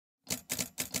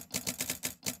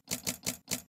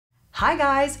Hi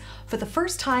guys! For the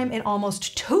first time in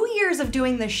almost 2 years of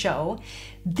doing this show,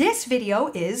 this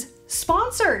video is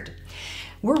sponsored.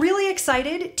 We're really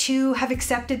excited to have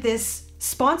accepted this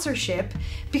sponsorship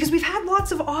because we've had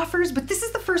lots of offers, but this is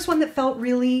the first one that felt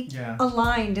really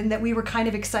aligned and that we were kind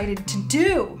of excited to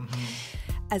do.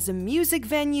 As a music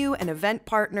venue and event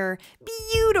partner,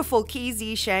 beautiful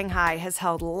Kezee, Shanghai has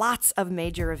held lots of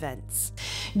major events.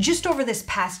 Just over this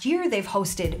past year, they've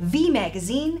hosted V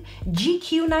Magazine,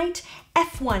 GQ Night,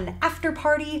 F1 After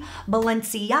Party,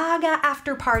 Balenciaga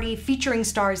After Party featuring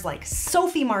stars like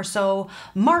Sophie Marceau,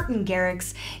 Martin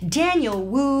Garrix, Daniel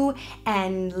Wu,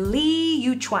 and Lee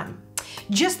Yuchuan.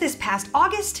 Just this past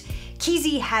August,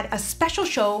 Kezee had a special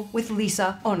show with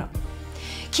Lisa Ono.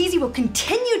 Kezee will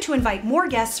continue to invite more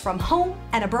guests from home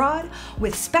and abroad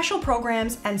with special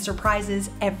programs and surprises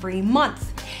every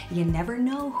month. You never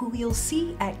know who you'll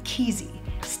see at Kezee.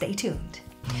 Stay tuned.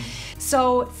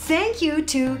 So thank you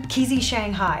to Kezee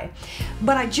Shanghai.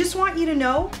 But I just want you to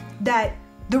know that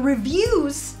the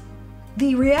reviews,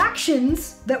 the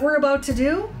reactions that we're about to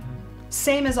do,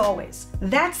 same as always.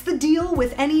 That's the deal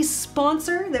with any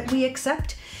sponsor that we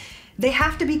accept. They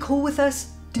have to be cool with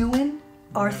us doing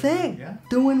our thing,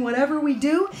 doing whatever we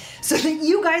do so that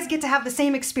you guys get to have the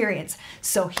same experience.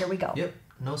 So here we go. Yep,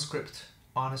 no script,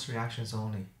 honest reactions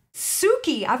only.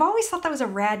 Sookie, I've always thought that was a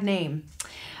rad name.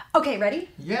 Okay, ready?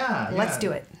 Yeah, Let's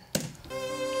do it.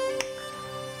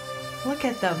 Look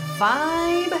at the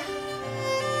vibe.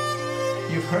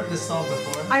 You've heard this song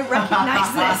before? I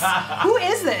recognize this. Who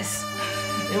is this?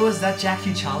 It was that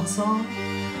Jackie Chan song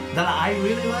that I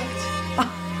really liked.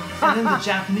 And then the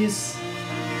Japanese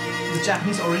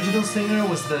original singer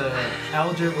was the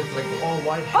elder with like all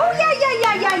white hair. Oh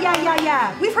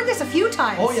yeah. We've heard this a few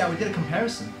times. Oh yeah, we did a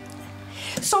comparison.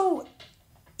 So,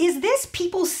 is this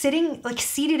people sitting, like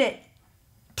seated at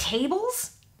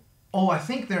tables? Oh, I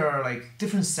think there are like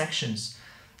different sections.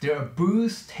 There are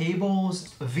booths, tables,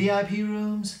 VIP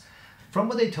rooms. From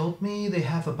what they told me, they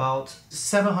have about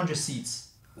 700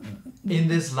 seats in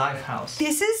this live house.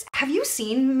 Have you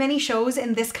seen many shows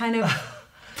in this kind of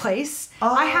place?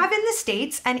 I have in the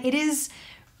States, and it is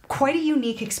quite a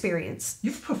unique experience.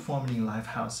 You've performed in live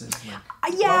houses,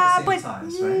 like yeah, but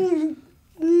size, right?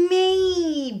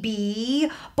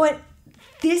 Maybe, but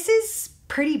this is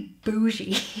pretty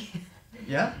bougie.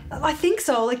 Yeah, I think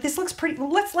so. Like this looks pretty.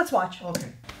 Let's watch.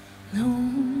 Okay.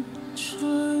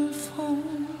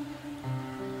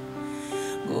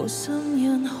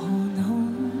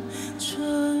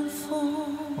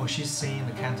 Oh, she's singing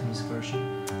the Cantonese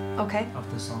version. Okay. Of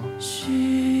the song.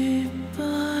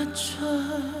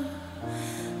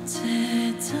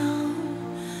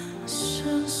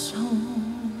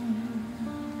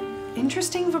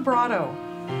 Interesting vibrato.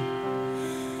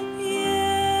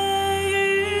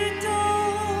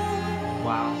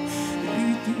 Wow.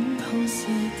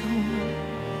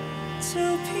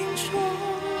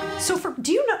 So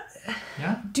do you know?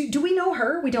 Yeah. Do we know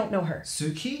her? We don't know her.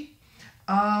 Sookie?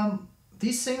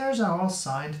 These singers are all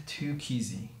signed to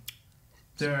Kezee.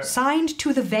 They're signed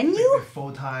to the venue? They're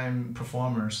full-time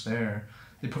performers there.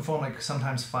 They perform like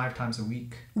sometimes 5 times a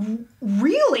week.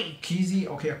 Really? Kezee,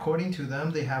 okay, according to them,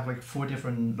 they have like 4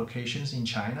 different locations in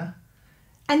China.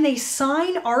 And they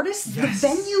sign artists? Yes. The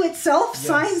venue itself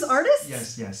signs artists?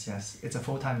 Yes. It's a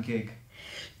full-time gig.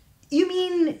 You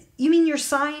mean you're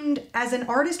signed as an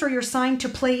artist, or you're signed to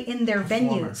play in their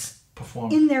venues?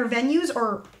 Perform. In their venues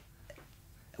or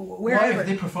wherever? Well, if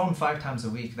they perform 5 times a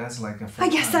week, that's like a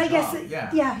full-time job. I guess.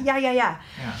 Yeah.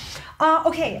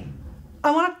 Okay,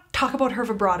 I want to talk about her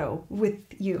vibrato with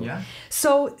you. Yeah.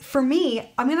 So for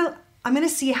me, I'm gonna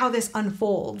see how this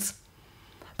unfolds.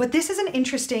 But this is an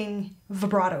interesting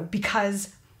vibrato because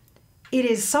it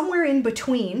is somewhere in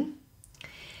between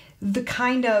the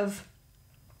kind of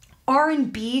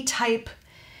R&B type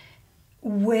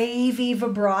wavy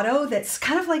vibrato that's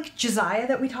kind of like Josiah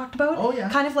that we talked about. Oh yeah.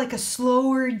 Kind of like a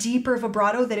slower, deeper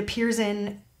vibrato that appears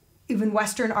in even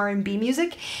Western R&B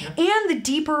music, and the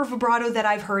deeper vibrato that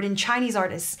I've heard in Chinese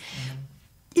artists.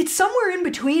 It's somewhere in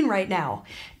between right now.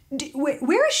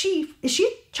 Where is she? Is she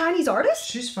a Chinese artist?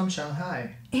 She's from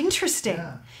Shanghai. Interesting.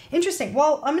 Yeah. Interesting.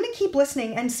 Well, I'm going to keep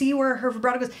listening and see where her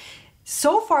vibrato goes.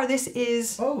 So far, this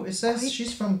is... Oh, it says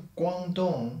she's from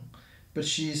Guangdong, but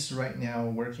she's right now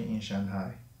working in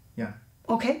Shanghai. Yeah.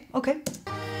 Okay.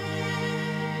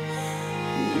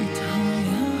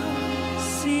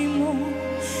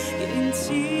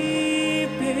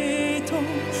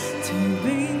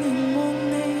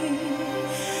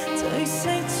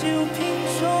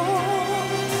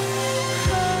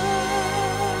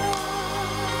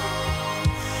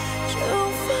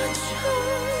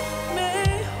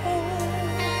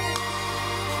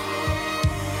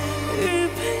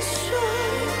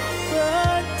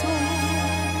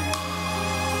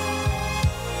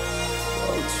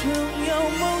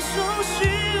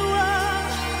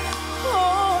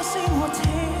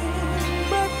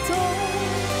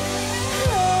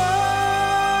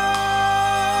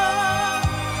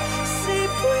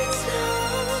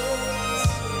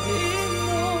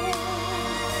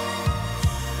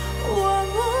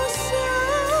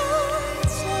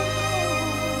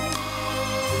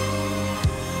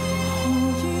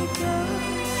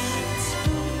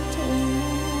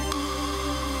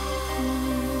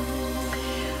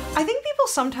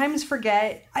 sometimes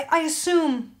forget. I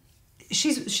assume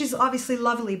she's obviously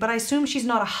lovely, but I assume she's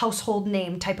not a household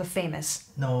name type of famous.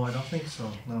 No, I don't think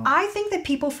so. No. I think that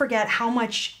people forget how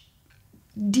much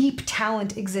deep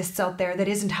talent exists out there that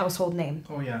isn't household name.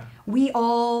 Oh yeah.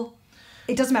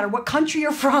 It doesn't matter what country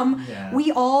you're from,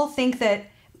 we all think that,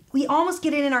 we almost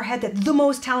get it in our head that the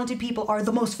most talented people are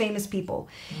the most famous people.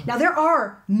 Now there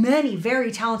are many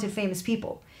very talented famous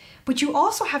people, but you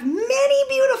also have many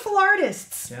beautiful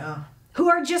artists who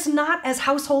are just not as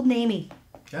household namey.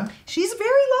 Yeah. She's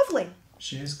very lovely.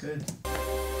 She is good.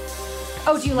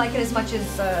 Oh, do you like it as much as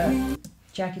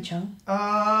Jackie Chung?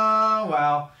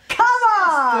 Well. Come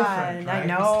on! Different, right? I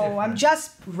know, I'm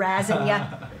just razzing ya.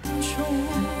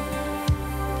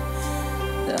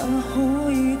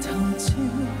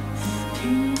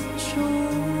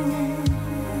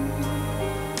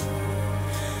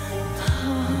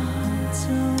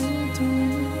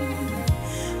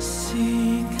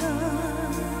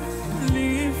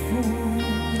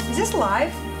 Is this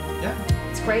live? Yeah.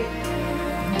 It's great.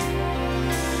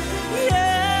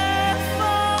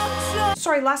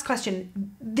 Sorry, last question.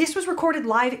 This was recorded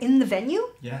live in the venue?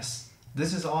 Yes.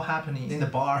 This is all happening in the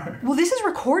bar. Well, this is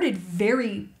recorded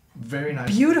very nice.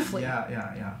 Beautifully.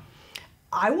 Yeah.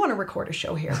 I want to record a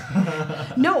show here.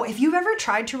 No, if you've ever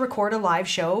tried to record a live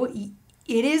show,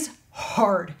 it is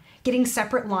hard. Getting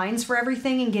separate lines for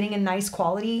everything and getting a nice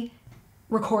quality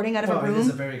recording out of a room. It is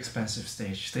a very expensive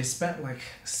stage. They spent like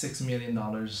 $6 million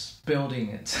building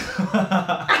it.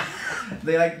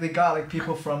 They got like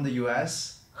people from the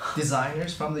US,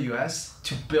 designers from the US,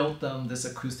 to build them this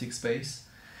acoustic space.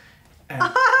 And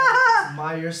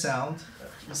Meyer sound.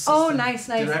 Oh, nice.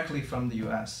 Directly from the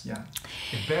US, yeah.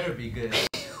 It better be good.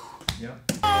 Yeah.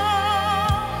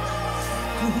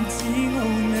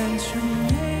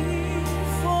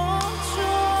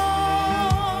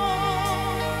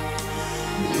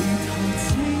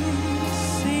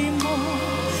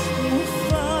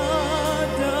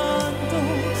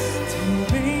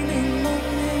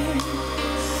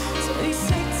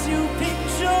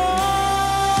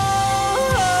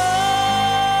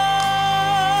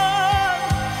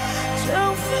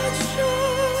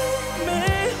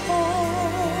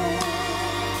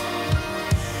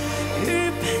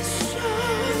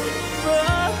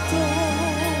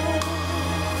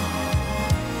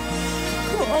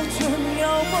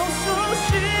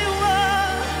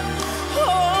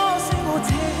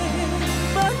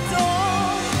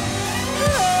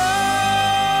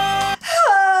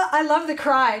 I love the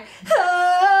cry. It's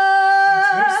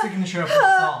very signature of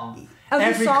the song.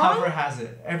 Every cover has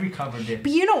it. Every cover did.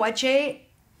 But you know what, Jay?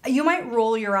 You might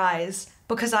roll your eyes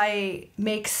because I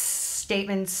make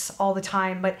statements all the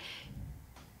time, but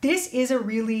this is a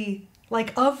really,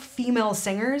 like, of female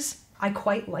singers, I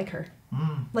quite like her.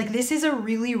 Like, this is a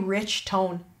really rich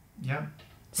tone. Yeah. And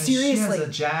seriously. she has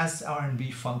a jazz,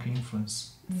 R&B, funk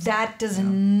influence. That does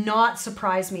not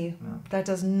surprise me. No. That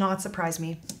does not surprise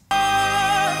me.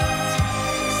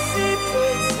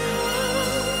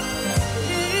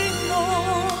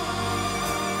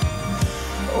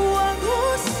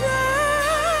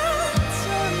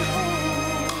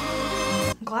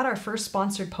 I'm glad our first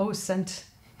sponsored post sent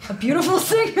a beautiful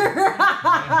singer.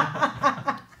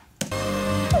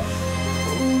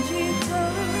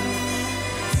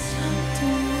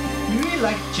 You really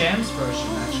like Jam's version,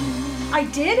 actually. I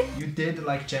did? You did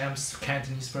like Jam's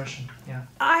Cantonese version, yeah.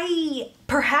 I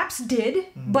perhaps did,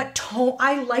 but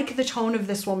I like the tone of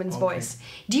this woman's voice.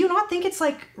 Do you not think it's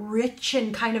like rich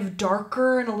and kind of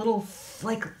darker and a little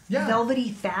like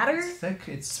velvety fatter? It's thick,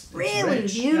 it's really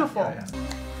rich. beautiful. Yeah.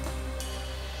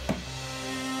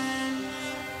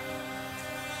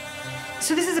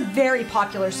 So this is a very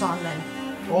popular song then.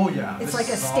 Oh yeah. It's like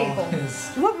a staple.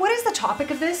 What is the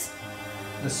topic of this?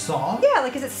 The song? Yeah,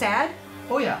 like is it sad?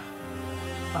 Oh yeah.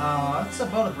 It's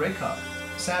about a breakup.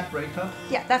 Sad breakup.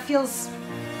 Yeah, that feels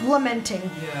lamenting.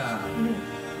 Yeah.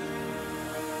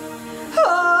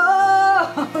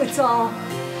 Oh, it's all.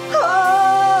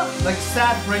 Oh. Like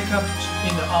sad breakup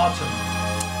in the autumn.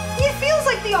 It feels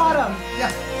like the autumn.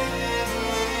 Yeah.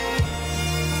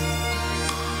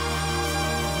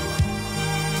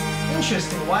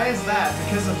 Interesting. Why is that?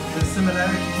 Because of the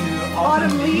similarity to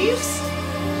autumn leaves?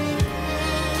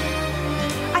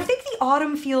 I think the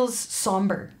autumn feels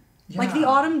somber. Yeah. Like the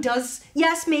autumn does,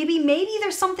 yes, maybe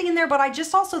there's something in there, but I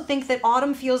just also think that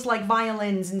autumn feels like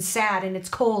violins and sad and it's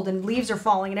cold and leaves are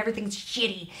falling and everything's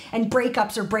shitty and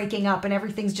breakups are breaking up and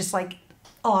everything's just like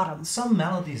autumn. Some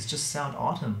melodies just sound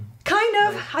autumn. Kind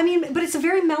of. Like, I mean, but it's a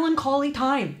very melancholy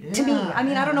time to me. I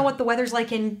mean, I don't know what the weather's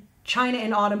like in China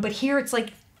in autumn, but here it's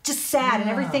like just sad, and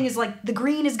everything is like the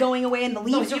green is going away and the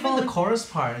leaves are even falling. the chorus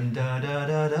part and da da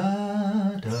da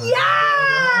da da.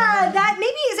 Yeah, that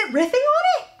maybe is it riffing on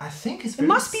it? I think it's. It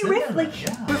must be similar,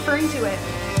 referring to it.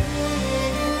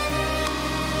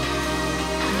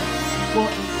 Well,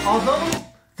 although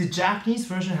the Japanese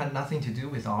version had nothing to do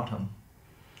with autumn,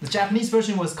 the Japanese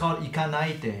version was called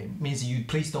ikanaite, means you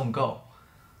please don't go.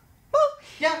 Well,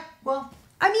 yeah, well.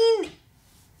 I mean.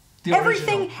 The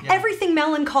Everything, original, yeah. everything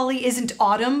melancholy isn't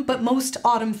autumn, but most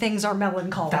autumn things are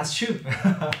melancholy. That's true.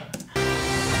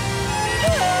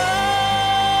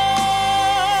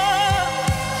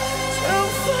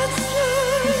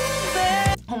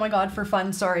 Oh my god, for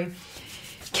fun, sorry.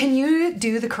 Can you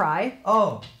do the cry?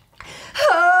 Oh.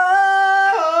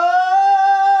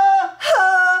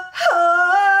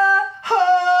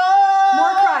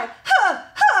 More cry.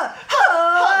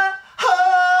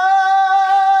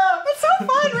 It's so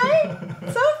fun, right?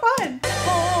 So fun.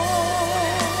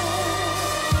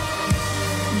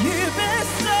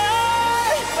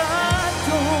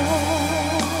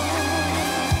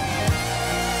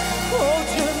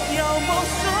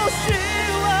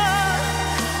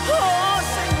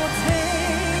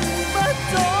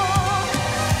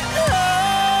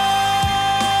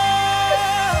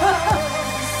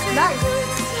 Nice.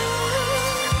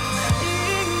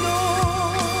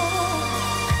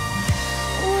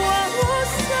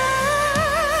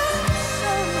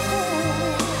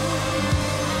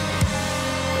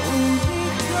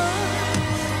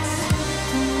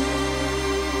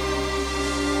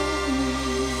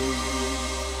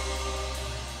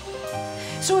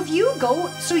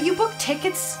 So you book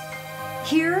tickets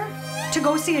here to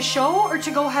go see a show or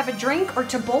to go have a drink or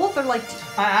to both or like...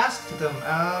 I asked them,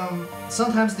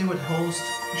 sometimes they would host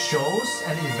shows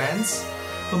and events,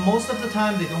 but most of the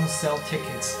time they don't sell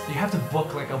tickets. You have to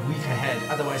book like a week ahead,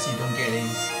 otherwise you don't get in.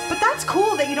 But that's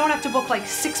cool that you don't have to book like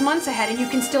 6 months ahead and you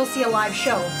can still see a live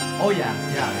show. Oh yeah.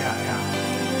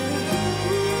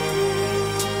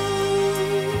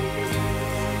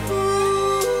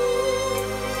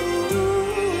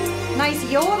 Nice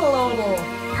yodel-odel.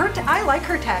 I like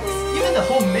her text. Even the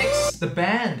whole mix, the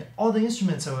band, all the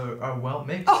instruments are well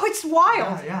mixed. Oh, it's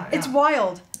wild. Yeah. It's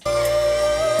wild. Do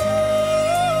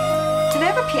they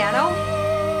have a piano?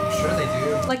 I'm sure they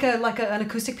do. Like an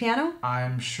acoustic piano?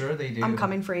 I'm sure they do. I'm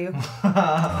coming for you.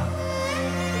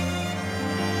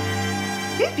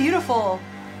 He's beautiful.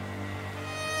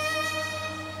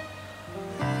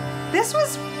 This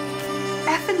was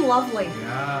effing lovely.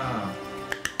 Yeah.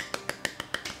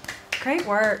 Great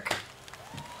work.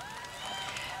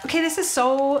 Okay, this is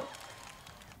so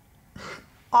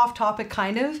off topic,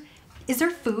 kind of. Is there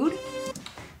food?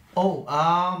 Oh,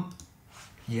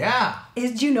 yeah.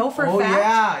 Do you know for a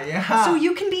fact? Oh, yeah. So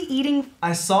you can be eating...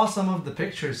 I saw some of the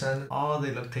pictures and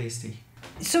they look tasty.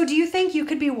 So do you think you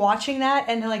could be watching that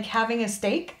and like having a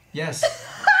steak? Yes.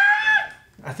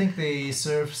 I think they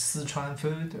serve Sichuan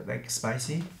food, like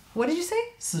spicy. What did you say?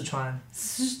 Sichuan.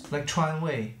 Like Chuan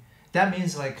Wei. That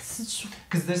means like,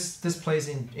 because this place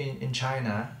in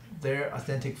China, their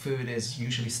authentic food is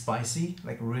usually spicy,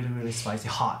 like really, really spicy,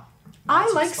 hot.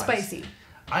 I like spicy.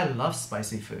 I love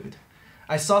spicy food.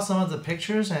 I saw some of the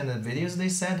pictures and the videos they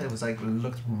sent. It was like,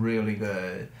 looked really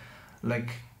good.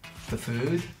 Like the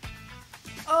food.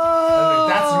 Oh,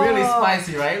 that's really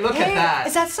spicy, right? Look at that.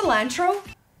 Is that cilantro?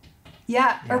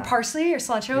 Yeah, or parsley or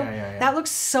cilantro. Yeah. That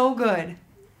looks so good.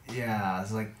 Yeah,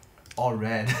 it's like all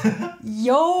red.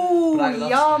 Yo,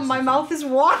 yum! My mouth is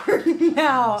watering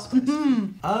now.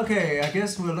 Okay, I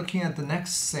guess we're looking at the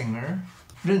next singer,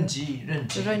 Renji.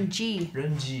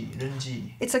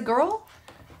 It's a girl?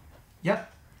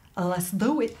 Yep. Let's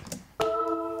do it.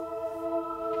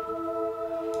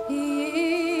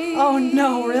 Oh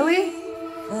no, really?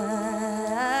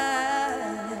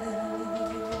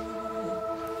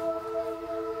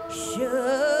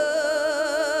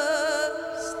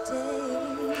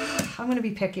 I'm gonna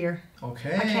be pickier.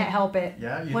 Okay. I can't help it.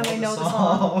 Yeah, when I know the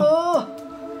song. Oh.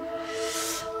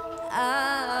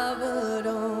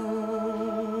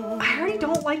 I already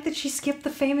don't like that she skipped the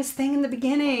famous thing in the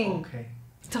beginning. Okay.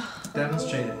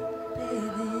 Demonstrate it.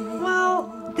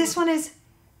 Well, this one is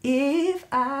If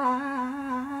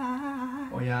I...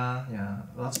 Oh yeah.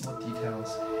 Lots more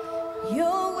details.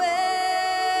 Your way.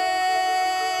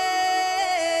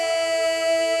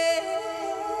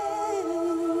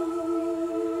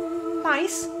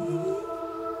 Nice.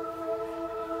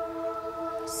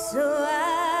 So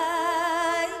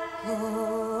I go.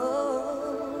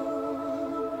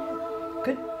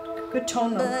 Good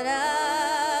tone though. But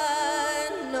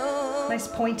I know Nice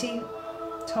pointy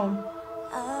tone.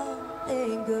 I'll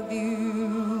think of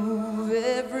you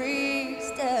every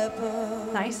step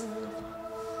of Nice.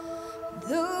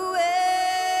 the way.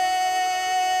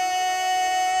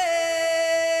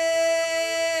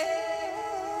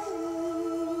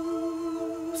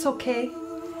 It's okay.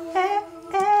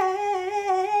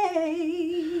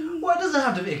 Well, it doesn't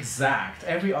have to be exact.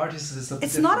 Every artist is a bit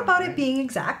It's not different, about right? it being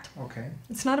exact. Okay.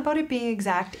 It's not about it being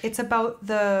exact. It's about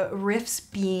the riffs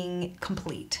being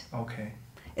complete, Okay.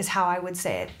 is how I would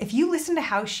say it. If you listen to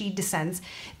how she descends,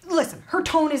 listen, her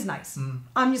tone is nice.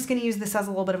 I'm just going to use this as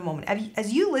a little bit of a moment.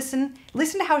 As you listen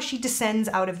to how she descends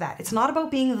out of that. It's not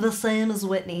about being the same as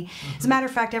Whitney. As a matter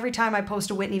of fact, every time I post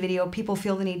a Whitney video, people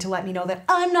feel the need to let me know that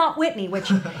I'm not Whitney, which,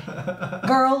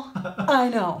 girl, I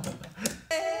know.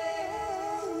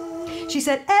 She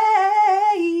said,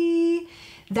 "Ay."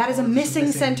 That is a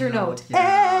missing center note. Yeah.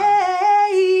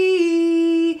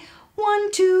 Ay.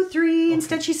 1, 2, 3. Okay.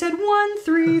 Instead, she said 1,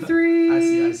 3,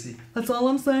 3. I see. That's all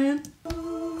I'm saying.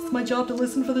 It's my job to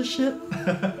listen for this shit.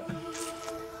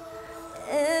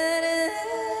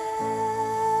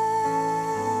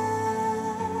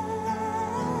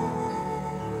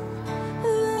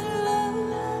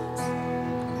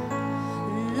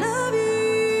 Love you.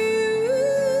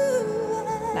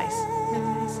 Nice.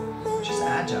 Really nice. She's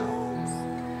agile.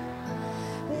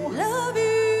 Love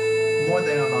you. More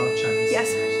than a lot of Chinese Yes.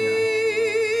 singers,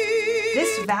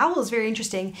 This vowel is very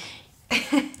interesting.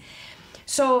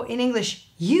 So in English,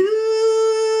 you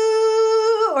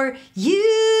or you,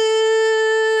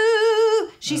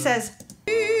 she says,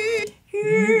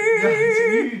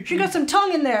 she got some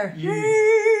tongue in there.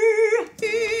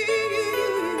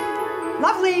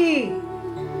 Lovely.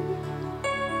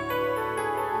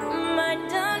 My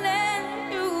darling,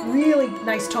 you. Really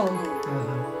nice tone.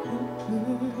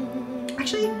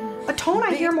 Actually, a tone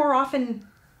I hear more often,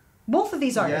 both of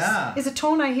these artists, Yeah. is a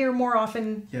tone I hear more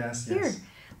often Yes, here. yes. A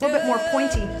little bit more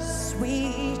pointy.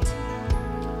 Sweet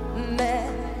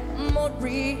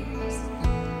memories.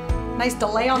 Nice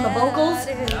delay on the vocals.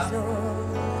 That is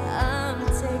all I'm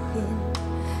taking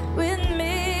with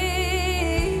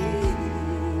me.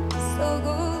 So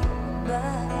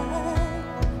goodbye,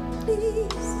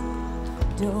 please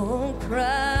don't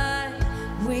cry.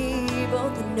 We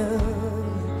both know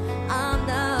I'm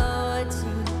not what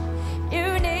you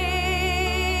need.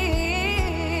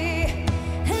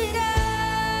 And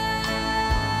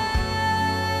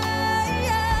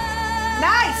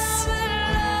Nice.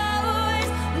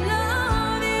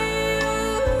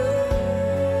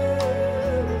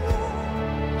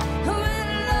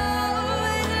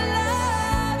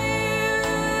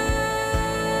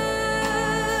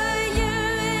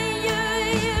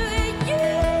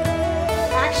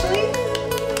 Actually,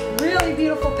 really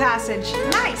beautiful passage.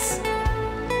 Nice.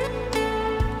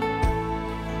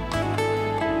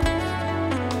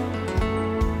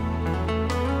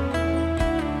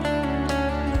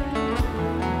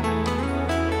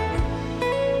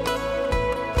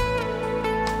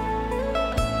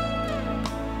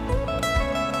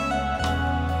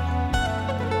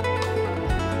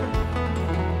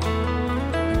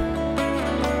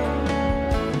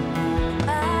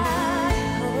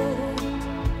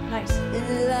 Nice.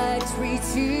 Life's free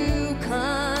too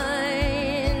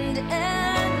kind,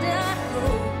 and I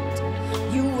hoped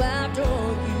you out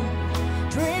all you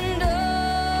dreamed of,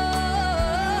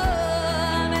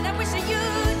 and I wish you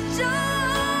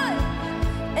joy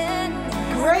and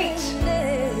Great.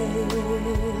 happiness.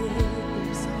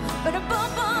 But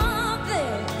above all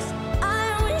this, I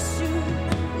wish you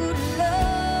love.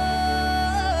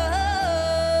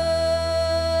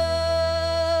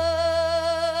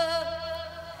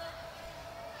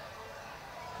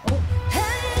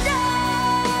 And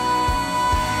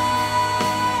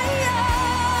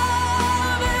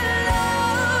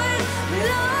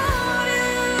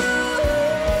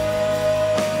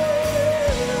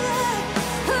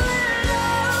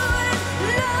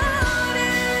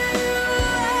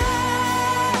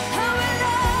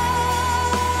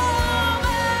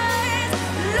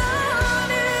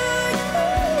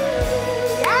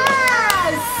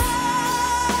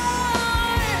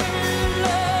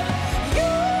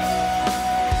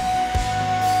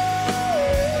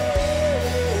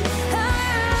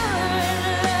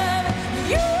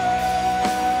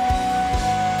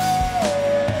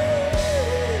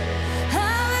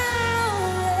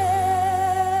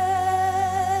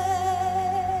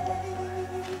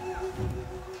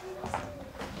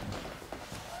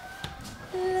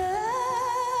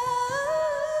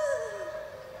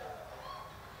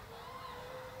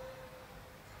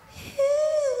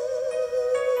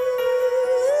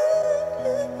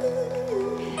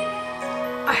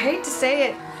I hate to say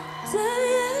it.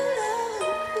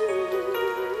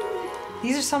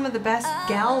 These are some of the best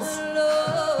gals.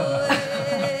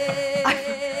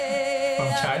 From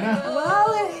China? Wow.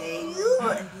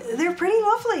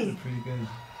 Totally. Pretty good.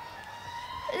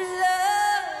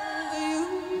 Love you.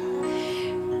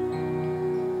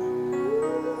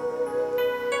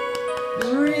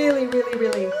 Really, really,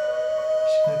 really.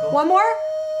 Should I go? One more?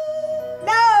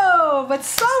 No, but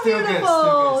so Still good, beautiful.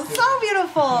 still good, still So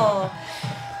beautiful.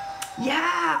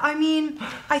 Yeah, I mean,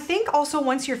 I think also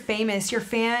once you're famous, your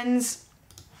fans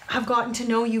have gotten to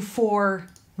know you for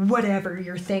whatever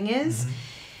your thing is.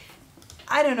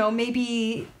 I don't know,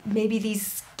 maybe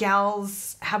these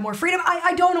gals have more freedom.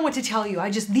 I don't know what to tell you.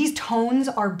 These tones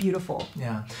are beautiful.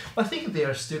 Yeah, I think they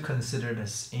are still considered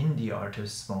as indie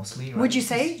artists mostly, right? Would you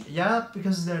say? Yeah,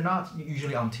 because they're not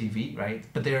usually on TV, right?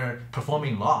 But they're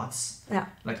performing lots, Yeah.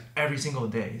 like every single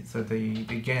day. So they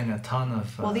gain a ton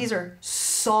of... Well, these are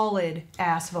solid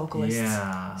ass vocalists.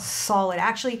 Yeah. Solid.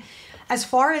 Actually, as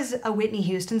far as a Whitney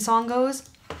Houston song goes,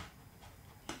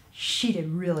 she did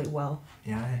really well.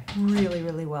 Yeah, Really,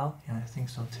 really well. yeah, I think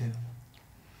so too.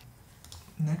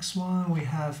 Next one, we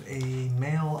have a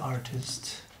male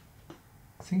artist.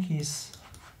 I think he's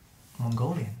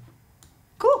Mongolian.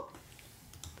 Cool.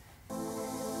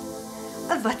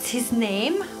 What's his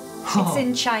name? It's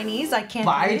in Chinese. I can't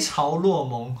read白it. 潮洛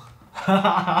蒙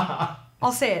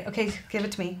I'll say it. Okay, give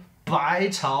it to me. 白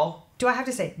潮 Do I have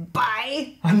to say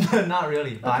Bai? Not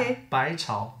really. Okay. 白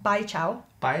潮 Bai Chao.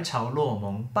 白潮洛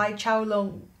蒙 Bai Chao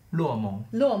Long 洛蒙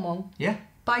Lo Mong. Yeah.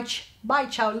 Bai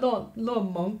Chao Lo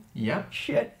Mong. Yep.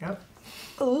 Shit. Yep.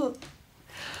 Ugh.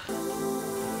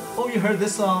 Oh, you heard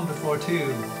this song before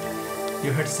too.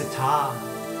 You heard Sitar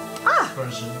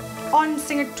version. On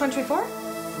Singer 2024?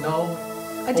 No.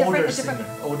 A different- older a different-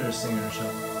 singer. Older singer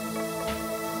show.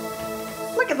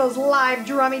 Look at those live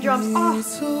drummy drums. Oh,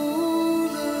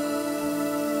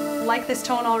 like this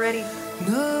tone already.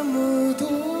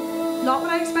 Not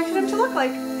what I expected him to look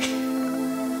like.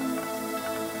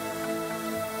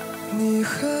 你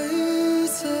还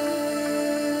在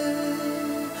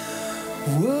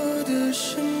我的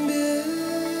身边，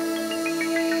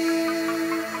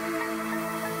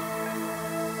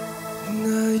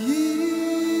那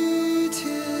一天，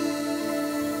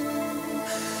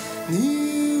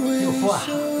你微 Yo, for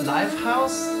笑 a live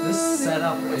house, this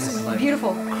setup is like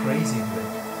Beautiful. crazy good.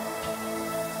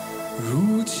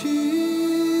 如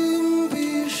今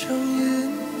闭上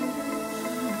眼，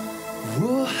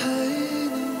我还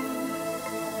能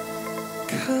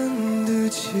看得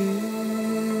见。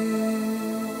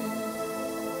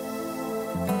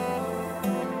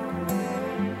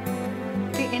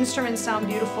 The instruments sound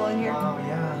beautiful in here. Wow,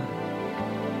 yeah.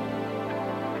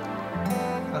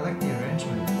 I like the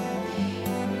arrangement.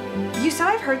 You said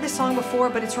I've heard this song before,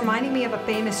 but it's reminding me of a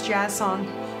famous jazz song.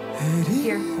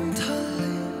 Here.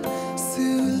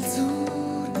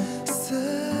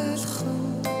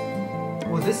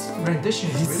 Well, this rendition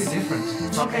is really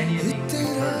different from anything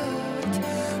we've heard.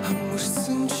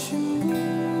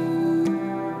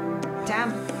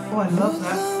 Damn. Oh, I love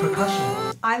that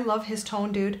percussion. I love his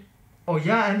tone, dude. Oh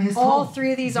yeah, and his All tone.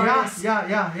 three of these Yeah, artists.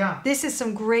 Yeah. This is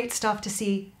some great stuff to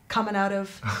see coming out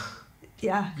of.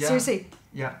 Yeah, Yeah. seriously.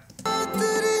 Yeah.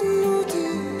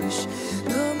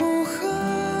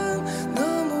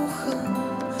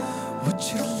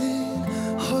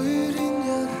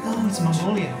 Oh, it's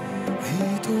Mongolian.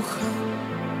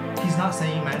 He's not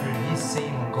saying Mandarin, he's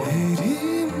saying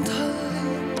Mongolian.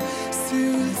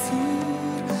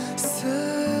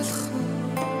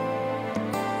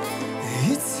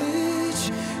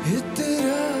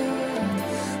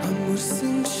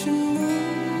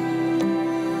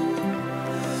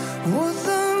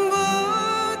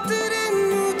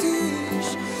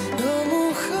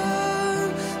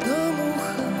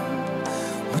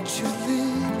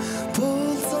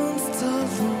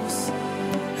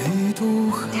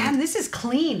 Damn, this is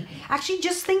clean. Actually,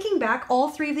 just thinking back, all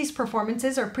three of these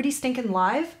performances are pretty stinking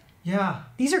live. Yeah.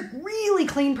 These are really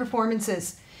clean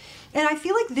performances. And I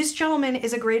feel like this gentleman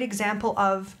is a great example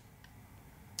of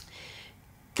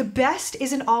the best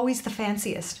isn't always the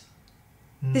fanciest.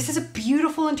 This is a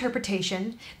beautiful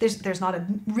interpretation. There's not a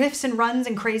riffs and runs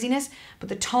and craziness, but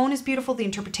the tone is beautiful, the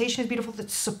interpretation is beautiful,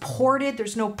 it's supported,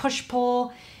 there's no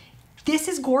push-pull. This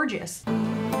is gorgeous.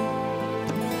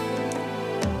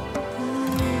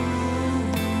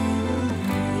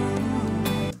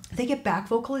 They get back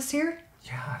vocalists here?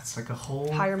 Yeah, it's like a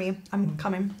whole Hire me. I'm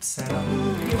coming. setup.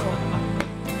 Beautiful.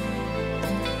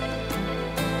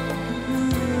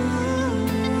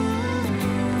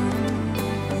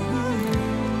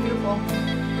 Beautiful.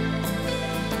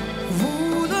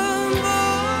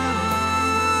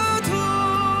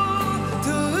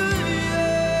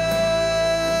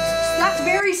 That's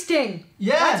very Sting.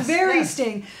 Yes, That's very yes.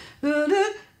 Sting.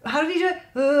 How did he do it?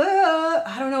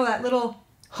 I don't know, that little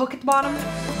hook at the bottom.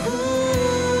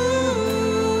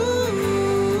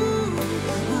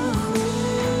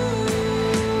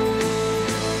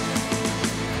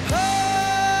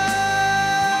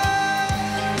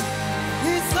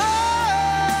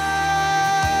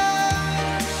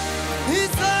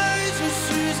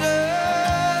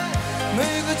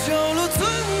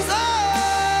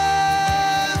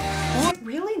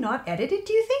 not edited,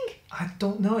 do you think? I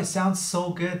don't know. It sounds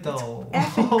so good though.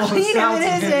 Effing Oh, clean if sounds it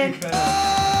really isn't. good.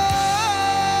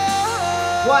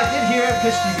 Well, I did hear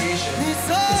pitch deviation.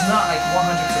 It's not like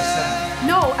 100%.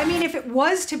 No, I mean, if it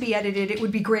was to be edited, it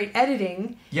would be great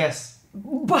editing. Yes.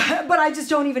 But I just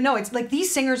don't even know. It's like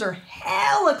these singers are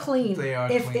hella clean. They are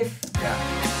clean.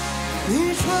 Yeah.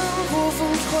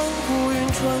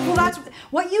 Well, that's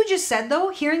what you just said though.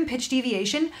 Hearing pitch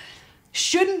deviation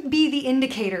shouldn't be the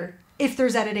indicator if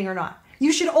there's editing or not.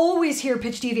 You should always hear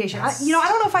pitch deviation. Yes. I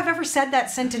don't know if I've ever said that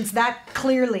sentence that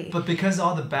clearly. But because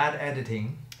all the bad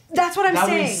editing That's what I'm that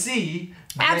saying. we see.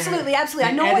 Absolutely. I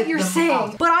they know what edit you're them saying.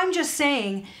 out. But I'm just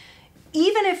saying,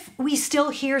 even if we still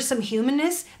hear some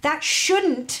humanness, that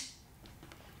shouldn't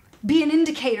be an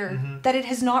indicator that it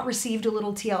has not received a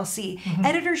little TLC.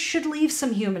 Editors should leave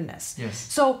some humanness. Yes.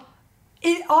 So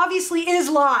it obviously is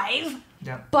live,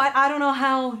 Yeah. but I don't know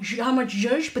how much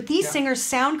zhuzh, but these singers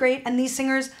sound great, and these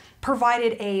singers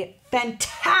provided a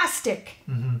fantastic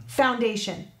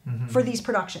foundation for these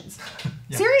productions.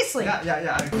 Yeah. Seriously.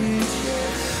 Yeah. I agree.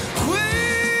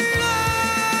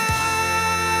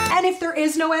 And if there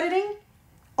is no editing,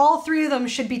 all three of them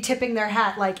should be tipping their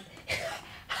hat like,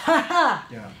 haha,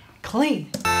 Yeah. clean.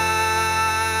 This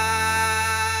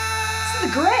is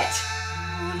the grit.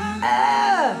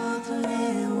 Ah.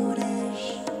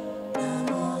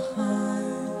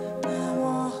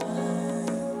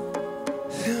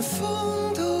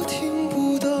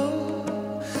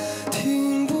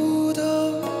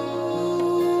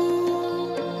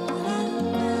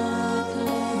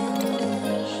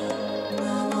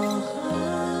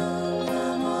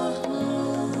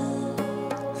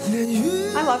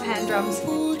 I love hand drums.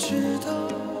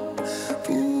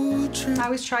 I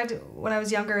always tried to, when I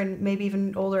was younger and maybe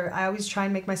even older, I always try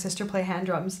and make my sister play hand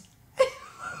drums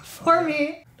for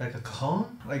me. Like a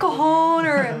cajon? Like Cajon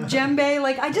or a djembe,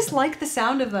 like I just like the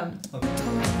sound of them.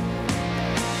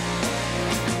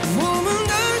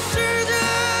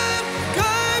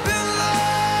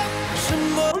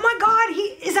 Oh my god,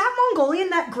 is that Mongolian,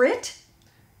 that grit?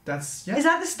 That's yeah. Is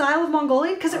that the style of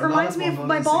Mongolian? Because it A lot reminds of me of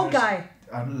my Mongolian bald singers. guy.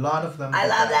 A lot of them. I have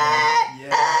love that.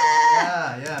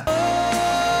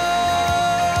 Yeah.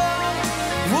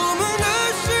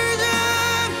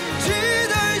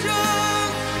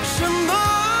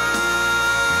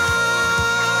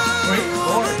 Great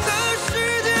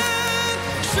chorus.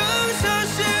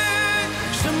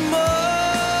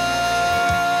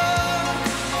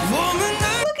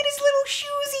 Look at his little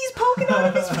shoes he's poking out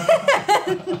of his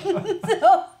pants.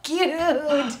 So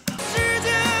cute.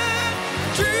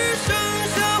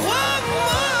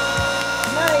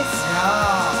 Nice.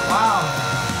 Yeah. Wow.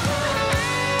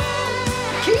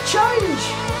 Key change.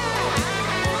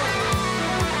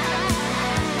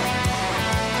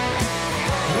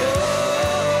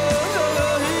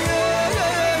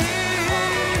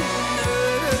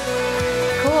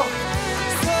 Cool.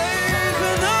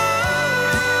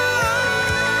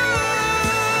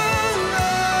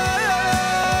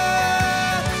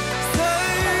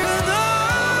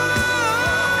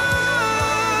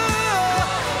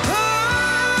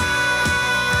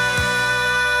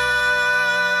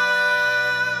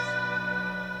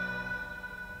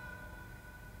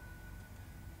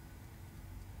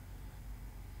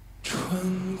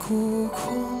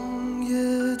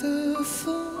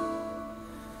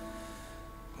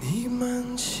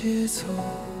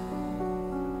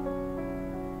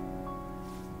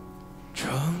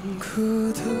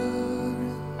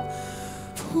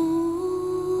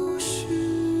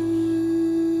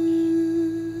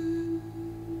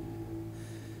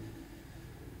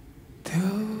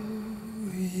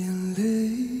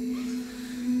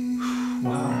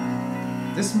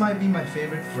 Wow. This might be my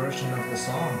favorite version of the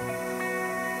song.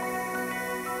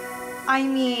 I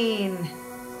mean,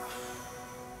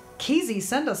 Kezee,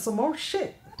 send us some more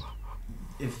shit.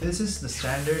 If this is the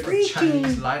standard Freaking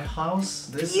Chinese live house,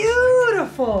 this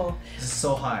Beautiful. is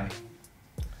so high.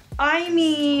 I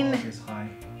mean, Quality is high.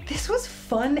 this was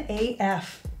fun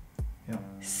AF. Yeah.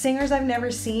 Singers I've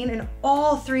never seen, and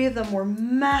all three of them were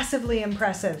massively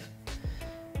impressive.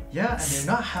 Yeah, and they're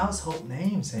not household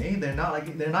names, hey? They're not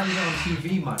even on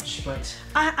TV much, but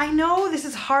I know this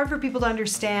is hard for people to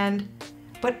understand,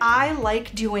 but I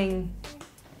like doing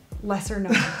lesser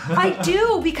known. I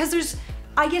do, because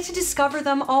I get to discover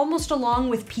them almost along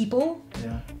with people.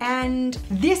 yeah. And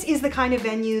this is the kind of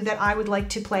venue that I would like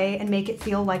to play and make it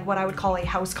feel like what I would call a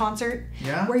house concert.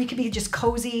 Yeah. Where you can be just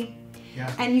cozy. Yeah.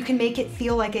 And you can make it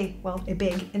feel like a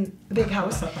big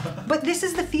house. But this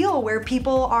is the feel where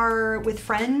people are with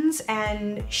friends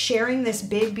and sharing this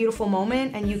big, beautiful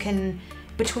moment, and you can,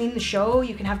 between the show,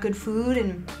 you can have good food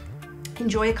and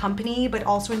enjoy a company, but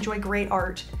also enjoy great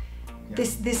art. Yeah.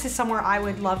 This is somewhere I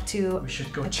would love to. We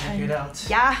should go check attend. it out.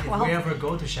 Yeah, if well, we ever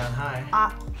go to Shanghai.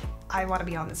 I want to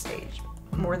be on the stage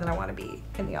more than I want to be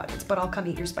in the audience, but I'll come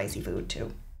eat your spicy food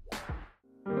too.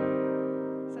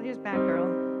 So here's Bad Girl.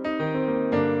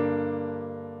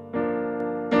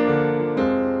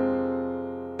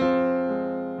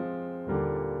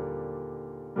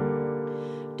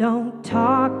 Don't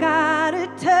talk out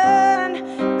of turn,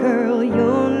 girl,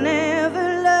 you'll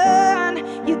never learn.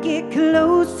 You get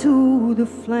close to the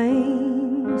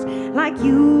flames like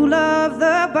you love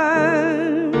the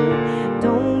burn.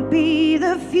 Don't be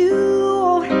the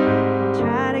fuel,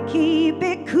 try to keep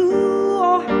it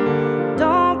cool.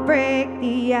 Don't break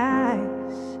the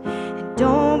ice and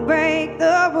don't break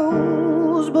the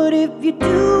rules. But if you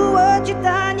do what you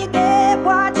done, you get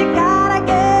what you got. I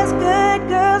guess good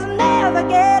girls never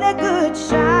get a good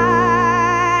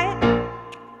shot.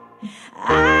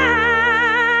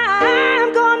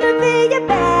 I'm gonna be your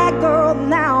bad girl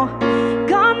now.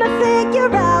 Gonna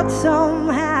figure out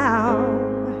somehow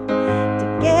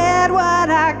to get what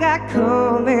I got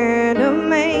coming to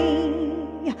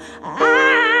me.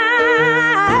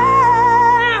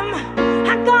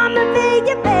 I'm gonna be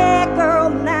your bad girl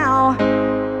now.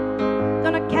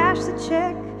 Gonna cash the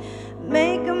check,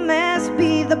 make a mess,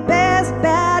 be the best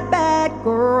bad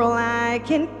girl I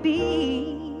can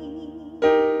be.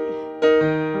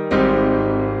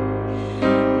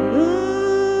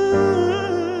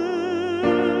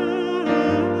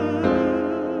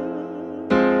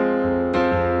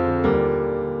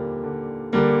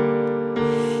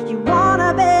 You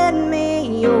wanna bend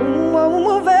me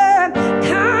over?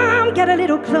 Come get a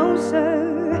little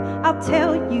closer. I'll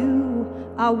tell you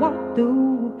I won't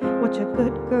do what your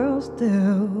good girls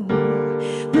do.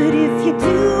 But if you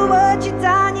do what you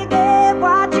done, you get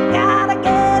what you got. I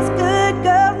guess good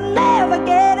girls never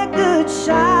get a good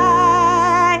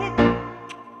shot.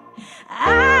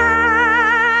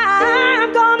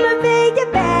 I'm gonna be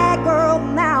your bad girl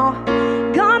now.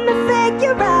 Gonna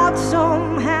figure out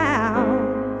somehow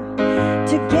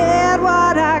to get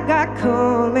what I got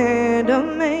coming to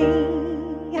me.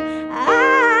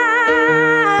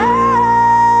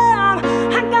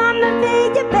 I'm gonna be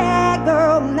your bad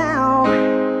girl now.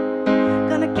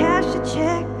 Gonna cash a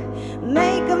check,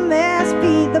 make a mess,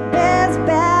 be the best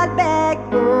bad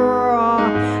girl.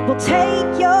 We'll take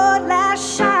your last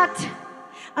shot,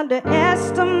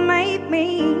 underestimate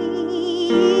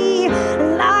me,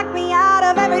 lock me out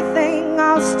of everything.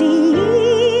 I'll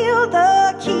steal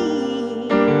the key,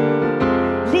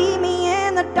 leave me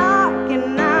in the dark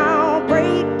and I'll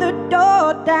break the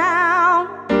door down.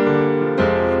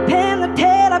 Pin the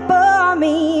tail above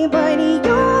me, but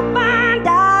you'll find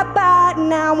out by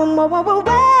now. I'm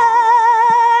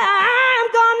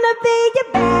gonna be your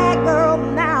bad girl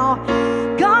now.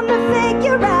 Gonna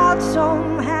figure out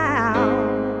somehow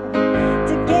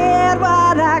to get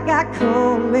what I got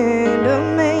coming to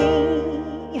me.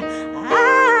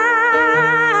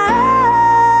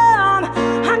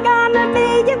 I'm gonna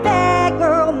be your bad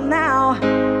girl now.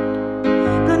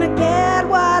 Gonna get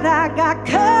what I got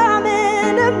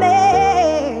coming to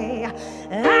me.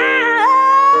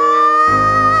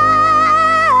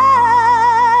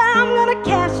 I'm gonna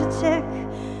cash a check,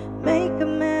 make a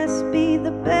mess, be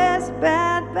the best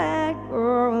bad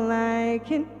girl I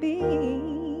can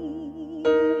be.